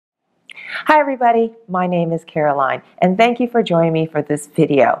Hi everybody, my name is Caroline and thank you for joining me for this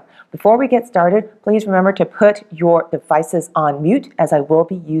video. Before we get started, please remember to put your devices on mute as I will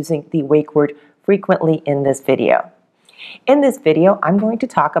be using the wake word frequently in this video. In this video, I'm going to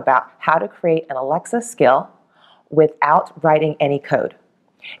talk about how to create an Alexa skill without writing any code.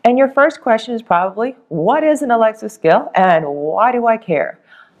 And your first question is probably, what is an Alexa skill and why do I care?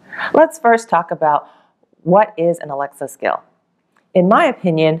 Let's first talk about what is an Alexa skill. In my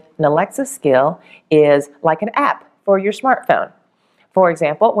opinion, an Alexa skill is like an app for your smartphone. For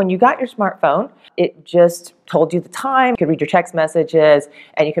example, when you got your smartphone, it just told you the time, you could read your text messages,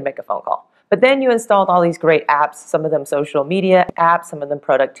 and you could make a phone call. But then you installed all these great apps, some of them social media apps, some of them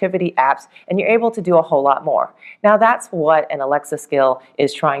productivity apps, and you're able to do a whole lot more. Now that's what an Alexa skill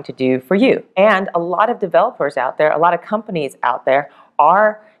is trying to do for you. And a lot of developers out there, a lot of companies out there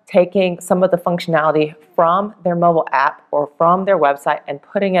are taking some of the functionality from their mobile app or from their website and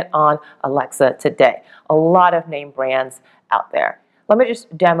putting it on Alexa today. A lot of name brands out there. Let me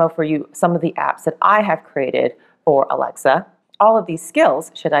just demo for you some of the apps that I have created for Alexa. All of these skills,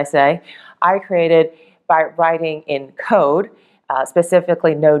 should I say, I created by writing in code,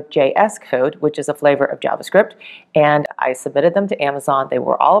 specifically Node.js code, which is a flavor of JavaScript, and I submitted them to Amazon. They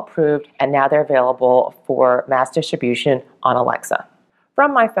were all approved, and now they're available for mass distribution on Alexa.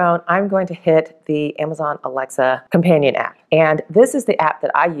 From my phone, I'm going to hit the Amazon Alexa companion app. And this is the app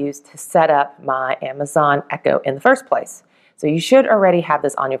that I use to set up my Amazon Echo in the first place. So you should already have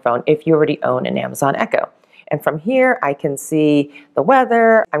this on your phone if you already own an Amazon Echo. And from here, I can see the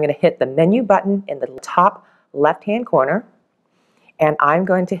weather. I'm going to hit the menu button in the top left-hand corner. And I'm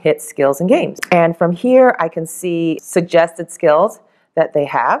going to hit skills and games. And from here, I can see suggested skills that they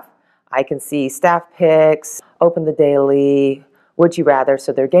have. I can see staff picks, open the daily, would you rather?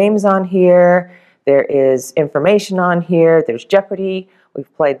 So there are games on here, there is information on here, there's Jeopardy,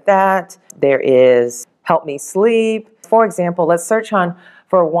 we've played that, there is Help Me Sleep. For example, let's search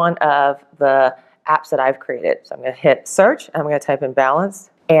for one of the apps that I've created. So I'm going to hit search, and I'm going to type in balance,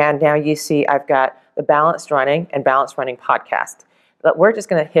 and now you see I've got the Balanced Running and Balanced Running podcast. But we're just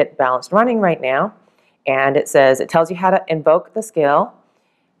going to hit Balanced Running right now, and it tells you how to invoke the skill.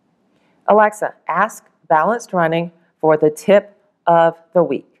 Alexa, ask Balanced Running for the tip of the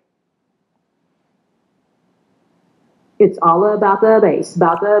week. It's all about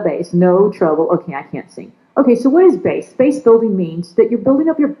the bass, no trouble. Okay, I can't sing. Okay, so what is base? Base building means that you're building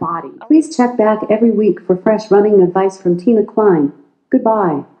up your body. Please check back every week for fresh running advice from Tina Klein.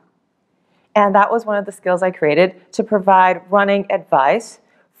 Goodbye. And that was one of the skills I created to provide running advice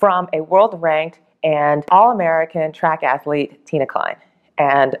from a world-ranked and all-American track athlete, Tina Klein.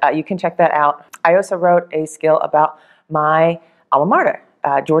 And you can check that out. I also wrote a skill about my alma mater,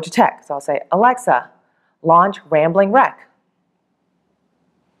 Georgia Tech. So I'll say, Alexa, launch Rambling Wreck.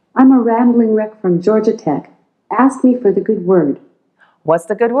 I'm a rambling wreck from Georgia Tech. Ask me for the good word. What's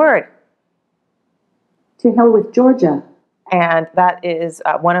the good word? To hell with Georgia. And that is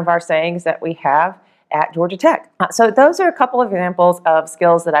one of our sayings that we have at Georgia Tech. So those are a couple of examples of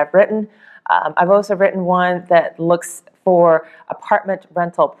skills that I've written. I've also written one that looks for apartment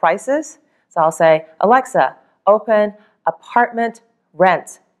rental prices. So I'll say, Alexa, open apartment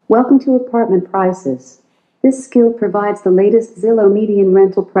rent. Welcome to Apartment Prices. This skill provides the latest Zillow median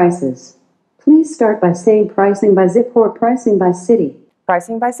rental prices. Please start by saying pricing by zip or pricing by city.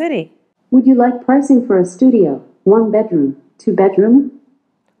 Pricing by city. Would you like pricing for a studio, 1 bedroom, 2 bedroom?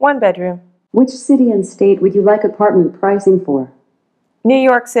 1 bedroom. Which city and state would you like apartment pricing for? New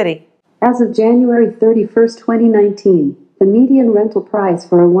York City. As of January 31st, 2019, the median rental price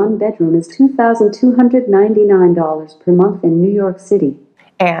for a 1 bedroom is $2,299 per month in New York City.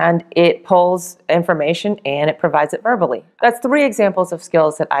 And it pulls information and it provides it verbally. That's 3 examples of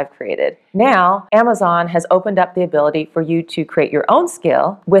skills that I've created. Now, Amazon has opened up the ability for you to create your own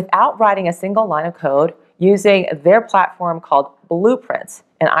skill without writing a single line of code using their platform called Blueprints.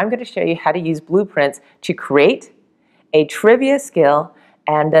 And I'm going to show you how to use Blueprints to create a trivia skill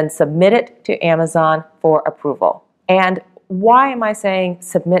and then submit it to Amazon for approval. And why am I saying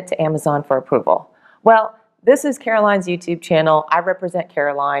submit to Amazon for approval? Well, this is Caroline's YouTube channel. I represent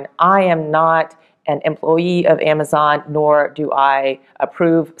Caroline. I am not an employee of Amazon, nor do I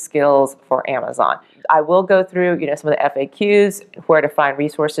approve skills for Amazon. I will go through, some of the FAQs, where to find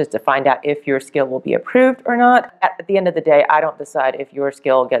resources to find out if your skill will be approved or not. At the end of the day, I don't decide if your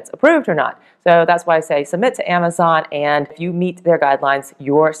skill gets approved or not. So that's why I say submit to Amazon, and if you meet their guidelines,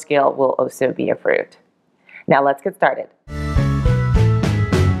 your skill will also be approved. Now let's get started.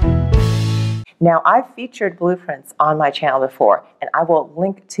 Now, I've featured blueprints on my channel before, and I will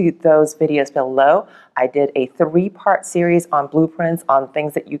link to those videos below. I did a 3-part series on blueprints, on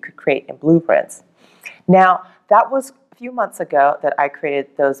things that you could create in blueprints. Now, that was a few months ago that I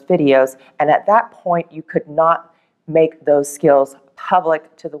created those videos, and at that point, you could not make those skills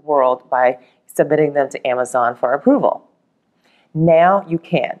public to the world by submitting them to Amazon for approval. Now you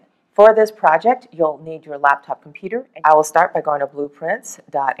can. For this project, you'll need your laptop computer. I will start by going to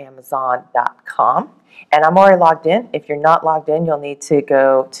blueprints.amazon.com. And I'm already logged in. If you're not logged in, you'll need to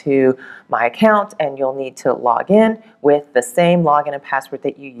go to my account and you'll need to log in with the same login and password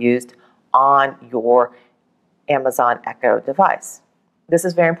that you used on your Amazon Echo device. This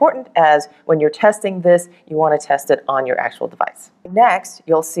is very important as when you're testing this, you want to test it on your actual device. Next,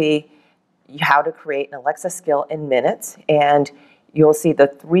 you'll see how to create an Alexa skill in minutes, and you'll see the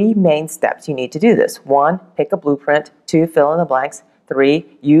 3 main steps you need to do this. 1, pick a blueprint. 2, fill in the blanks. 3,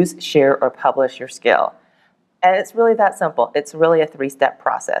 use, share, or publish your skill. And it's really that simple. It's really a 3-step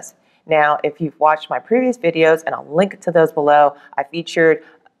process. Now, if you've watched my previous videos, and I'll link to those below, I featured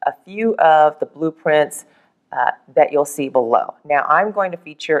a few of the blueprints that you'll see below. Now, I'm going to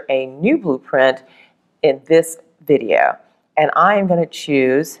feature a new blueprint in this video, and I am going to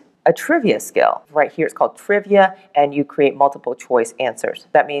choose a trivia skill. Right here it's called trivia, and you create multiple choice answers.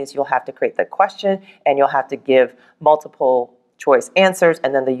 That means you'll have to create the question and you'll have to give multiple choice answers,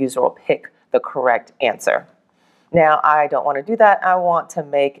 and then the user will pick the correct answer. Now, I don't want to do that. I want to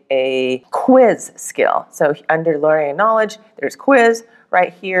make a quiz skill. So under learning and knowledge, there's quiz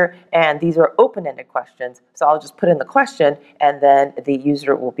right here, and these are open-ended questions. So I'll just put in the question, and then the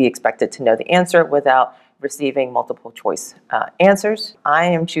user will be expected to know the answer without receiving multiple choice answers. I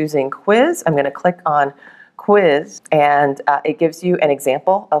am choosing quiz. I'm going to click on quiz, and it gives you an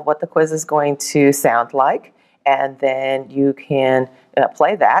example of what the quiz is going to sound like, and then you can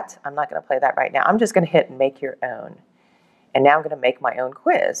play that. I'm not going to play that right now. I'm just going to hit make your own, and now I'm going to make my own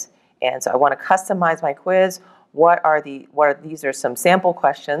quiz. And so I want to customize my quiz. These are some sample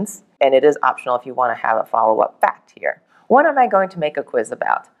questions, and it is optional if you want to have a follow-up fact here. What am I going to make a quiz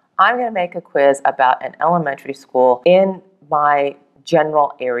about? I'm going to make a quiz about an elementary school in my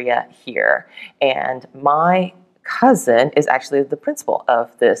general area here. And my cousin is actually the principal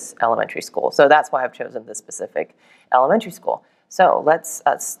of this elementary school. So that's why I've chosen this specific elementary school. So let's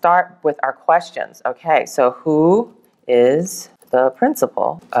start with our questions. Okay, so who is the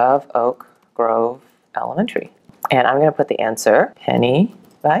principal of Oak Grove Elementary? And I'm going to put the answer, Penny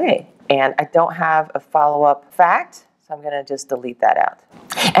Valle. And I don't have a follow-up fact, so I'm going to just delete that out.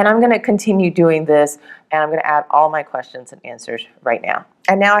 And I'm going to continue doing this, and I'm going to add all my questions and answers right now.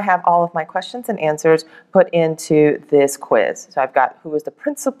 And now I have all of my questions and answers put into this quiz. So I've got who is the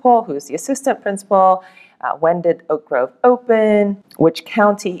principal, who is the assistant principal, when did Oak Grove open, which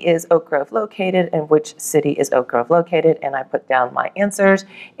county is Oak Grove located, and which city is Oak Grove located, and I put down my answers.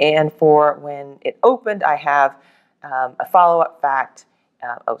 And for when it opened, I have a follow-up fact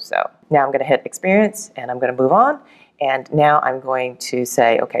also. Now I'm going to hit experience, and I'm going to move on. And now I'm going to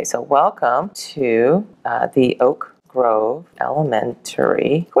say, okay, so welcome to the Oak Grove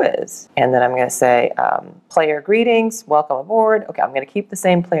Elementary quiz. And then I'm going to say player greetings, welcome aboard. Okay, I'm going to keep the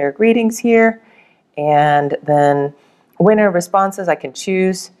same player greetings here. And then winner responses, I can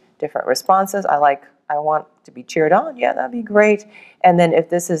choose different responses. I want to be cheered on. Yeah, that'd be great. And then if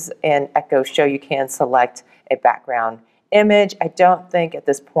this is an Echo show, you can select a background image. I don't think at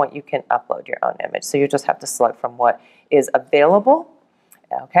this point you can upload your own image. So you just have to select from what is available.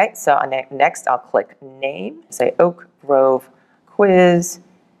 Okay, so next I'll click name, say Oak Grove quiz,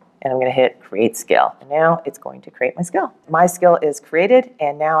 and I'm going to hit create skill. And now it's going to create my skill. My skill is created,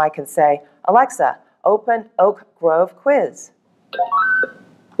 and now I can say, Alexa, open Oak Grove quiz.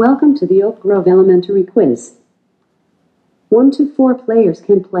 Welcome to the Oak Grove Elementary quiz. 1 to 4 players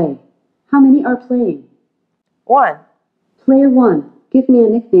can play. How many are playing? 1. Player 1, give me a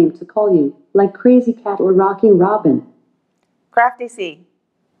nickname to call you, like Crazy Cat or Rocking Robin. Crafty C.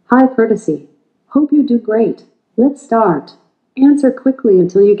 High courtesy. Hope you do great. Let's start. Answer quickly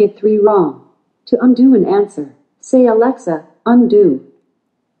until you get 3 wrong. To undo an answer, say Alexa, undo.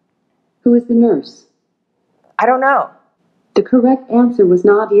 Who is the nurse? I don't know. The correct answer was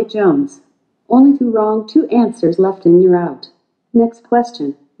Nadia Jones. Only 2 wrong, 2 answers left and you're out. Next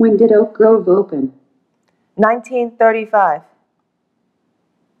question. When did Oak Grove open? 1935.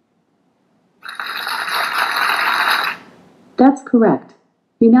 That's correct.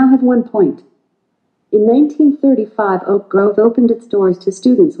 You now have 1 point. In 1935, Oak Grove opened its doors to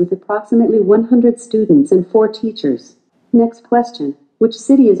students with approximately 100 students and 4 teachers. Next question. Which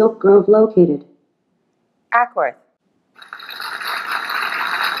city is Oak Grove located? Ackworth.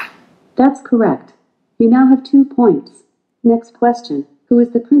 That's correct. You now have 2 points. Next question. Who is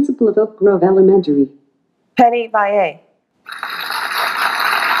the principal of Oak Grove Elementary? Penny Valle.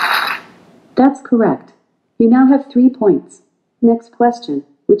 That's correct. You now have 3 points. Next question.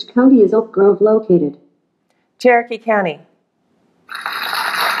 Which county is Oak Grove located? Cherokee County.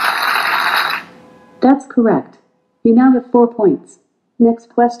 That's correct. You now have 4 points. Next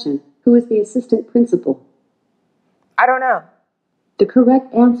question. Who is the assistant principal? I don't know. The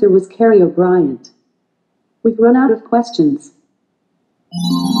correct answer was Carrie O'Brien. We've run out of questions.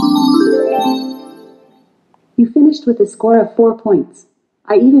 You finished with a score of 4 points.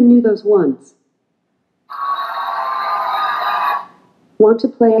 I even knew those ones. Want to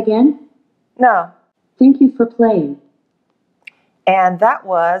play again? No. Thank you for playing. And that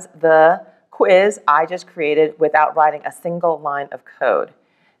was the quiz I just created without writing a single line of code.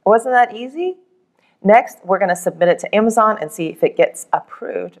 Wasn't that easy? Next, we're going to submit it to Amazon and see if it gets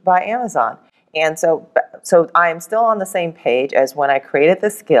approved by Amazon. And so I am still on the same page as when I created the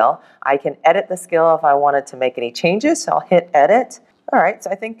skill. I can edit the skill if I wanted to make any changes, so I'll hit edit. All right,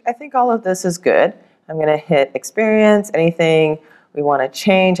 so I think all of this is good. I'm going to hit experience, anything we want to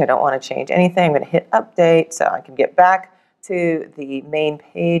change. I don't want to change anything. I'm going to hit update so I can get back to the main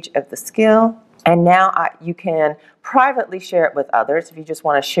page of the skill. And now you can privately share it with others. If you just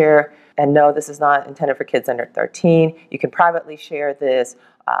want to share and know this is not intended for kids under 13, you can privately share this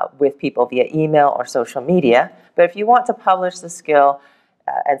with people via email or social media. But if you want to publish the skill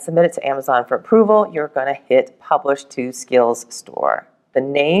and submit it to Amazon for approval, you're going to hit Publish to Skills Store. The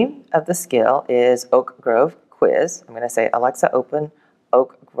name of the skill is Oak Grove Quiz. I'm going to say, Alexa, open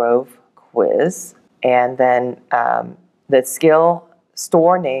Oak Grove Quiz. And then the skill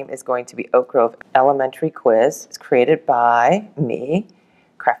store name is going to be Oak Grove Elementary Quiz. It's created by me,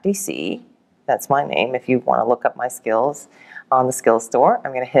 Crafty C. That's my name if you want to look up my skills on the skills store.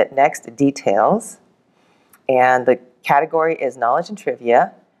 I'm going to hit next, details. And the category is knowledge and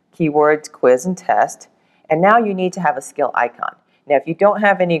trivia, keywords, quiz, and test. And now you need to have a skill icon. Now, if you don't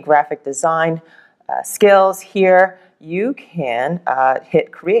have any graphic design skills here, you can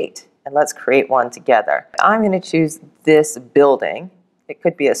hit create. And let's create one together. I'm going to choose this building. It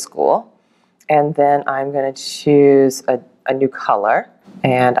could be a school. And then I'm going to choose a new color.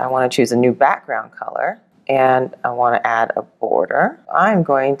 And I want to choose a new background color. And I want to add a border. I'm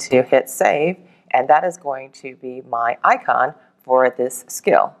going to hit save. And that is going to be my icon for this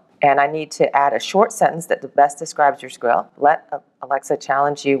skill. And I need to add a short sentence that best describes your skill. Let Alexa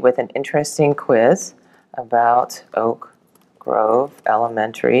challenge you with an interesting quiz about Oak Grove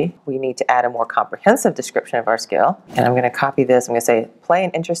Elementary. We need to add a more comprehensive description of our skill. And I'm going to copy this. I'm going to say, play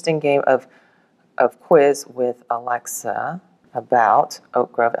an interesting game of quiz with Alexa about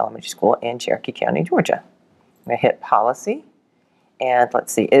Oak Grove Elementary School in Cherokee County, Georgia. I'm going to hit policy. And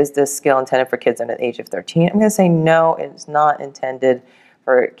let's see, is this skill intended for kids under the age of 13? I'm going to say no, it's not intended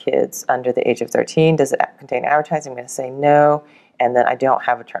for kids under the age of 13. Does it contain advertising? I'm going to say no. And then I don't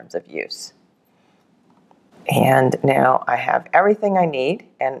have a terms of use. And now I have everything I need.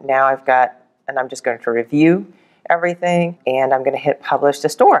 And now I'm just going to review everything. And I'm going to hit publish to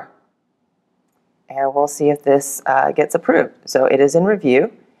store. And we'll see if this gets approved. So it is in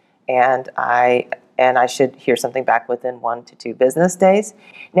review. And I should hear something back within 1 to 2 business days.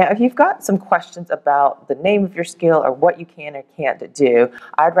 Now, if you've got some questions about the name of your skill or what you can or can't do,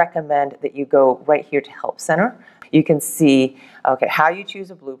 I'd recommend that you go right here to Help Center. You can see, okay, how you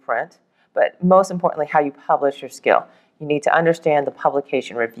choose a blueprint, but most importantly, how you publish your skill. You need to understand the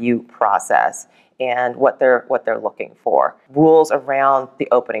publication review process and what they're looking for. Rules around the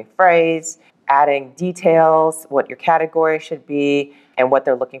opening phrase, adding details, what your category should be, and what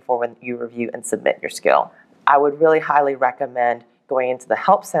they're looking for when you review and submit your skill. I would really highly recommend going into the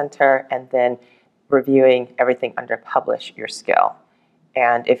Help Center and then reviewing everything under Publish Your Skill.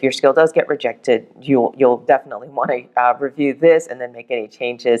 And if your skill does get rejected, you'll definitely want to review this and then make any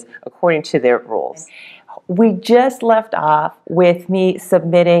changes according to their rules. We just left off with me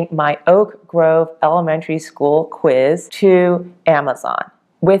submitting my Oak Grove Elementary School quiz to Amazon.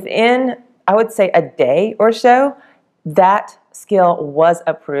 Within, I would say, a day or so, that skill was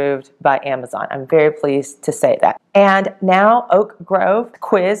approved by Amazon. I'm very pleased to say that. And now Oak Grove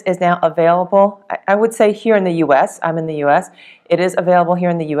quiz is now available, I would say here in the US. I'm in the US. It is available here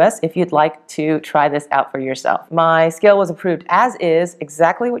in the US if you'd like to try this out for yourself. My skill was approved as is,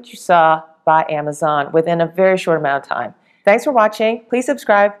 exactly what you saw, by Amazon within a very short amount of time. Thanks for watching. Please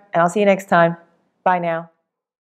subscribe, and I'll see you next time. Bye now.